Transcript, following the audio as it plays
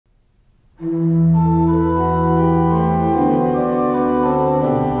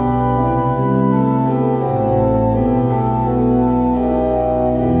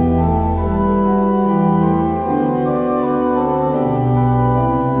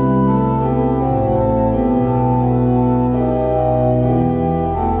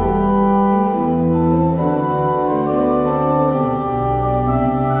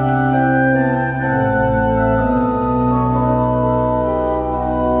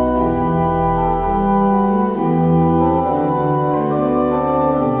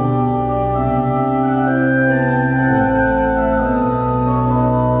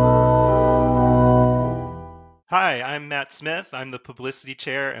Smith. I'm the Publicity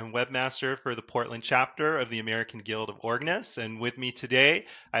Chair and Webmaster for the Portland chapter of the American Guild of Organists. And with me today,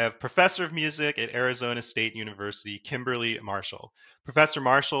 I have Professor of Music at Arizona State University, Kimberly Marshall. Professor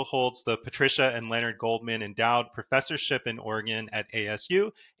Marshall holds the Patricia and Leonard Goldman Endowed Professorship in Organ at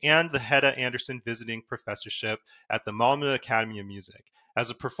ASU and the Hedda Anderson Visiting Professorship at the Malmö Academy of Music. As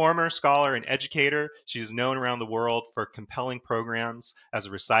a performer, scholar, and educator, she is known around the world for compelling programs, as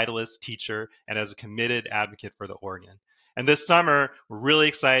a recitalist, teacher, and as a committed advocate for the organ. And this summer, we're really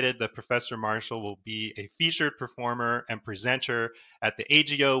excited that Professor Marshall will be a featured performer and presenter at the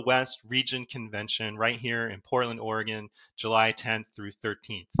AGO West Region Convention right here in Portland, Oregon, July 10th through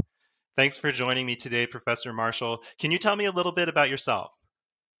 13th. Thanks for joining me today, Professor Marshall. Can you tell me a little bit about yourself?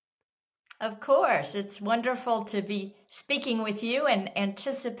 Of course. It's wonderful to be speaking with you and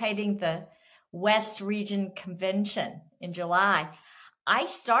anticipating the West Region Convention in July. I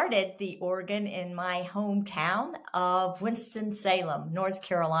started the organ in my hometown of Winston-Salem, North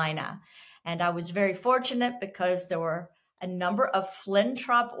Carolina. And I was very fortunate because there were a number of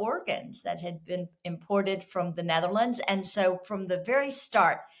Flintrop organs that had been imported from the Netherlands. And so from the very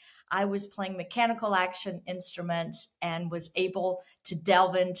start, I was playing mechanical action instruments and was able to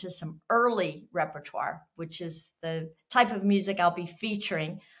delve into some early repertoire, which is the type of music I'll be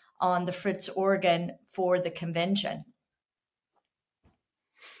featuring on the Fritz organ for the convention.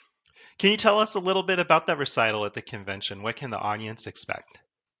 Can you tell us a little bit about that recital at the convention? What can the audience expect?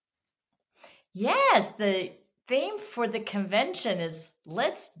 Yes, the theme for the convention is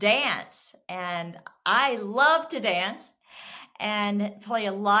Let's Dance. And I love to dance and play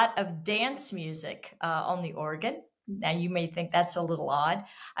a lot of dance music on the organ. Now, you may think that's a little odd.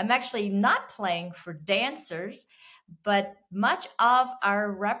 I'm actually not playing for dancers, but much of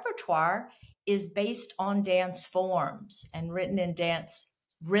our repertoire is based on dance forms and written in dance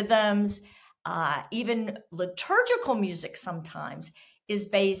rhythms. Even liturgical music sometimes is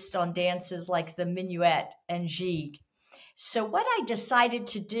based on dances like the minuet and gigue. So what I decided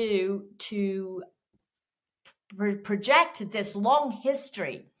to do to project this long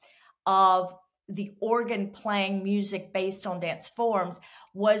history of the organ playing music based on dance forms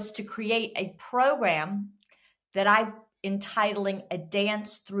was to create a program that I'm entitling A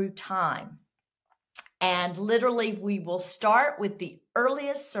Dance Through Time. And literally, we will start with the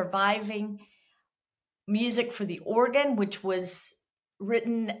earliest surviving music for the organ, which was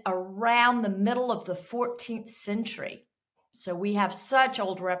written around the middle of the 14th century. So we have such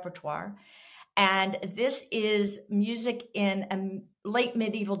old repertoire. And this is music in a late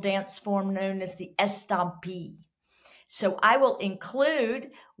medieval dance form known as the estampie. So I will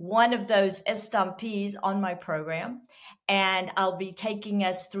include one of those estampes on my program, and I'll be taking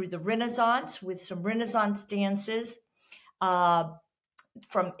us through the Renaissance with some Renaissance dances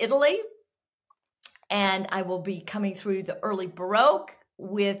from Italy. And I will be coming through the early Baroque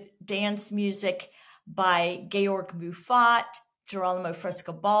with dance music by Georg Muffat, Girolamo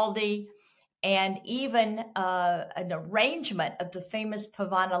Frescobaldi, and even an arrangement of the famous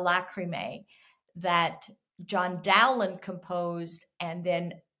Pavana Lacrimae that John Dowland composed, and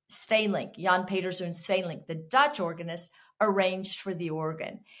then Sweelinck, Jan Pedersen Sweelinck, the Dutch organist, arranged for the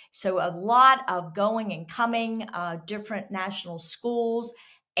organ. So a lot of going and coming, different national schools,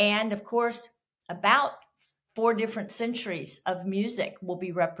 and of course, about 4 different centuries of music will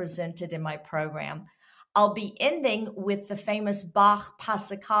be represented in my program. I'll be ending with the famous Bach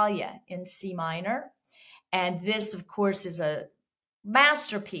Passacaglia in C minor. And this, of course, is a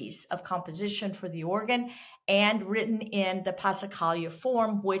masterpiece of composition for the organ and written in the Passacaglia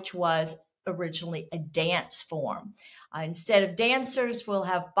form, which was originally a dance form. Instead of dancers, we'll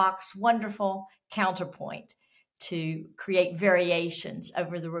have Bach's wonderful counterpoint to create variations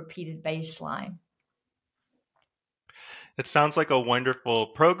over the repeated bass line. It sounds like a wonderful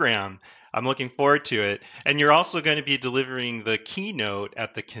program. I'm looking forward to it. And you're also going to be delivering the keynote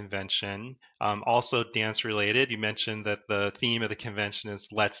at the convention, also dance related. You mentioned that the theme of the convention is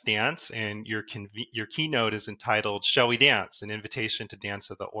Let's Dance, and your keynote is entitled Shall We Dance? An Invitation to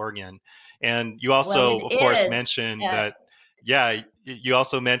Dance at the Organ. And you also, of course, mentioned that, you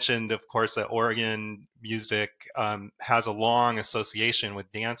also mentioned, of course, that organ music has a long association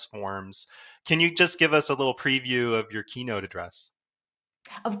with dance forms. Can you just give us a little preview of your keynote address?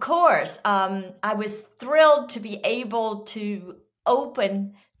 Of course. I was thrilled to be able to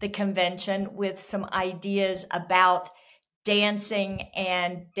open the convention with some ideas about dancing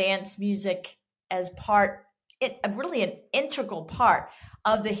and dance music as really an integral part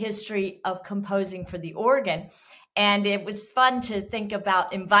of the history of composing for the organ. And it was fun to think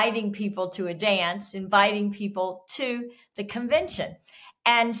about inviting people to a dance, inviting people to the convention.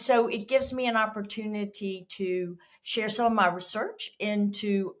 And so it gives me an opportunity to share some of my research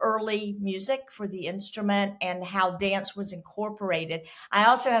into early music for the instrument and how dance was incorporated. I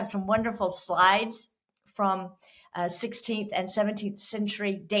also have some wonderful slides from 16th and 17th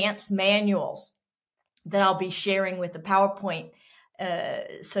century dance manuals that I'll be sharing with the PowerPoint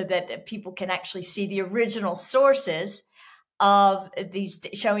so that people can actually see the original sources of these,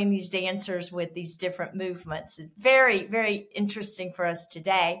 showing these dancers with these different movements. It's very, very interesting for us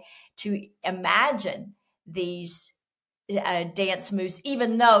today to imagine these dance moves,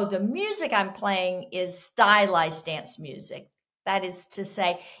 even though the music I'm playing is stylized dance music. That is to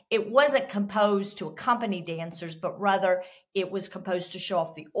say, it wasn't composed to accompany dancers, but rather it was composed to show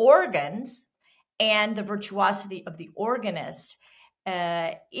off the organs and the virtuosity of the organist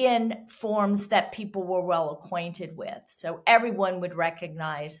in forms that people were well acquainted with. So everyone would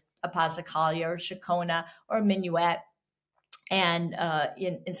recognize a Passacaglia or Chaconne or a minuet. And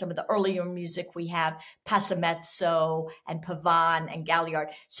in some of the earlier music, we have Passamezzo and Pavane and Galliard.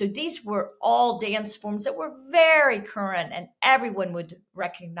 So these were all dance forms that were very current, and everyone would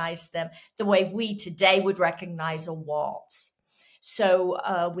recognize them the way we today would recognize a waltz.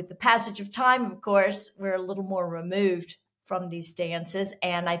 So with the passage of time, of course, we're a little more removed from these dances.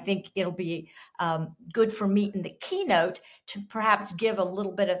 And I think it'll be good for me in the keynote to perhaps give a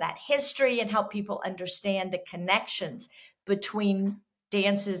little bit of that history and help people understand the connections between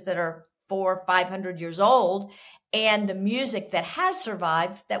dances that are 400 or 500 years old and the music that has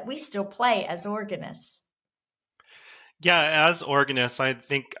survived that we still play as organists. Yeah, as organists, I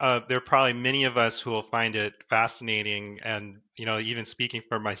think there are probably many of us who will find it fascinating. And, even speaking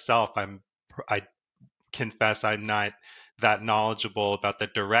for myself, I confess I'm not that knowledgeable about the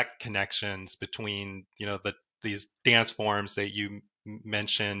direct connections between, these dance forms that you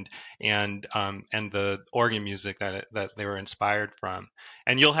mentioned and the organ music that they were inspired from.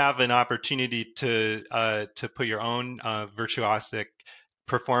 And you'll have an opportunity to put your own virtuosic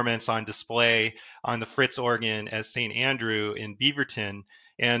performance on display on the Fritz organ at St. Andrew in Beaverton.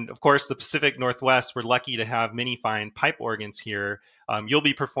 And of course, the Pacific Northwest, we're lucky to have many fine pipe organs here. You'll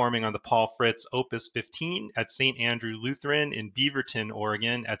be performing on the Paul Fritz Opus 15 at St. Andrew Lutheran in Beaverton,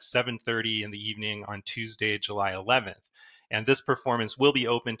 Oregon at 7:30 in the evening on Tuesday, July 11th. And this performance will be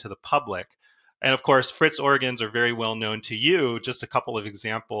open to the public. And of course, Fritz organs are very well known to you. Just a couple of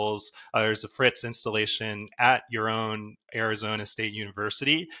examples. There's a Fritz installation at your own Arizona State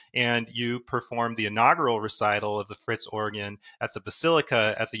University, and you performed the inaugural recital of the Fritz organ at the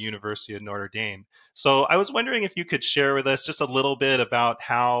Basilica at the University of Notre Dame. So I was wondering if you could share with us just a little bit about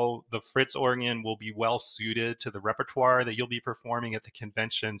how the Fritz organ will be well suited to the repertoire that you'll be performing at the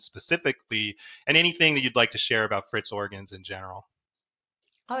convention specifically, and anything that you'd like to share about Fritz organs in general.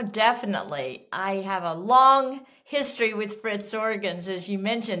 Oh, definitely. I have a long history with Fritz organs, as you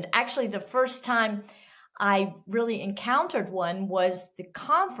mentioned. Actually, the first time I really encountered one was the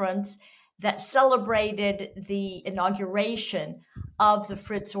conference that celebrated the inauguration of the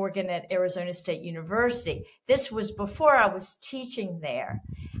Fritz organ at Arizona State University. This was before I was teaching there,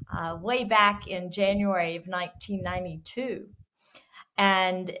 way back in January of 1992.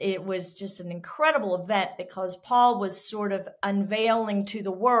 And it was just an incredible event because Paul was sort of unveiling to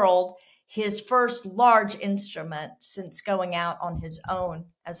the world his first large instrument since going out on his own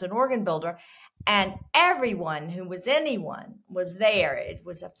as an organ builder. And everyone who was anyone was there. It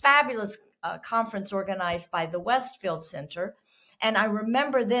was a fabulous conference organized by the Westfield Center. And I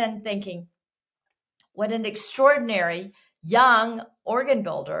remember then thinking, what an extraordinary young organ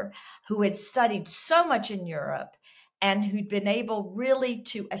builder who had studied so much in Europe and who'd been able really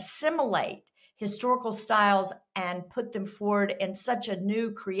to assimilate historical styles and put them forward in such a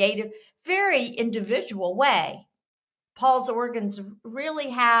new, creative, very individual way. Paul's organs really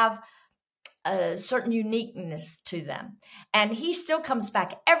have a certain uniqueness to them. And he still comes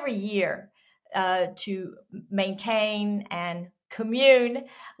back every year to maintain and commune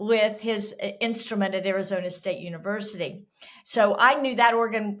with his instrument at Arizona State University. So I knew that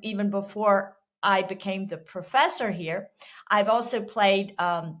organ even before I became the professor here. I've also played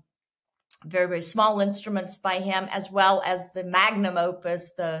very, very small instruments by him, as well as the magnum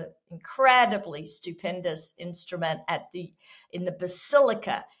opus, the incredibly stupendous instrument in the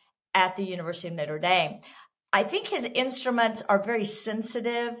Basilica at the University of Notre Dame. I think his instruments are very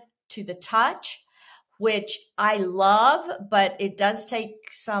sensitive to the touch, which I love, but it does take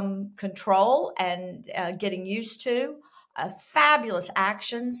some control and getting used to. Fabulous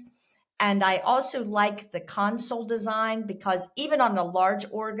actions. And I also like the console design because even on a large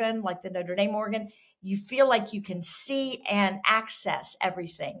organ like the Notre Dame organ, you feel like you can see and access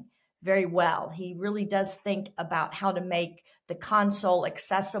everything very well. He really does think about how to make the console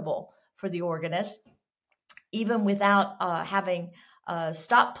accessible for the organist, even without having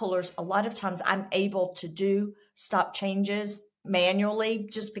stop pullers. A lot of times I'm able to do stop changes manually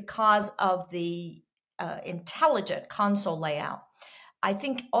just because of the intelligent console layout. I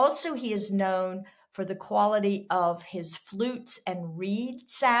think also he is known for the quality of his flutes and reed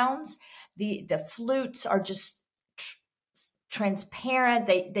sounds. The flutes are just transparent.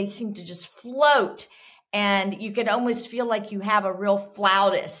 They seem to just float, and you can almost feel like you have a real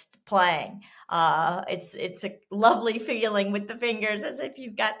flautist playing. It's a lovely feeling with the fingers, as if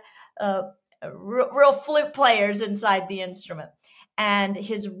you've got real flute players inside the instrument. And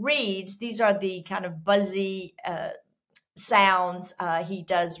his reeds, these are the kind of buzzy sounds. He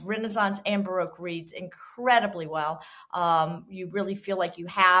does Renaissance and Baroque reeds incredibly well. You really feel like you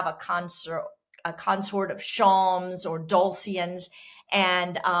have a consort of shawms or dulcians,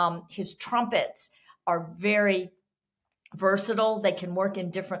 and his trumpets are very versatile. They can work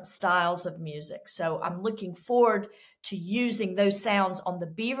in different styles of music. So I'm looking forward to using those sounds on the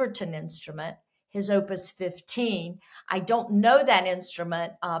Beaverton instrument, his Opus 15. I don't know that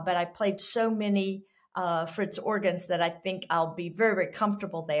instrument, but I played so many Fritz organs that I think I'll be very, very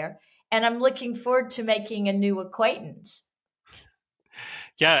comfortable there. And I'm looking forward to making a new acquaintance.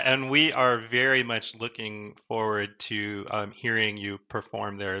 Yeah, and we are very much looking forward to hearing you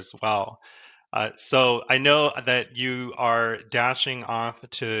perform there as well. So I know that you are dashing off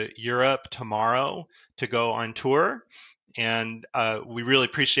to Europe tomorrow to go on tour, and we really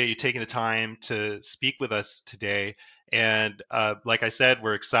appreciate you taking the time to speak with us today. And like I said,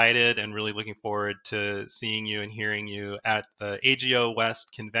 we're excited and really looking forward to seeing you and hearing you at the AGO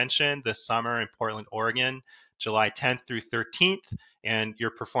West Convention this summer in Portland, Oregon, July 10th through 13th, and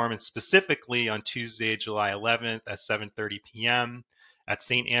your performance specifically on Tuesday, July 11th at 7:30 p.m. at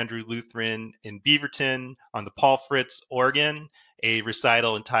St. Andrew Lutheran in Beaverton on the Paul Fritz organ, a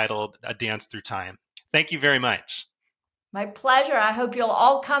recital entitled A Dance Through Time. Thank you very much. My pleasure. I hope you'll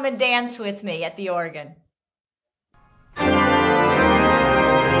all come and dance with me at the organ.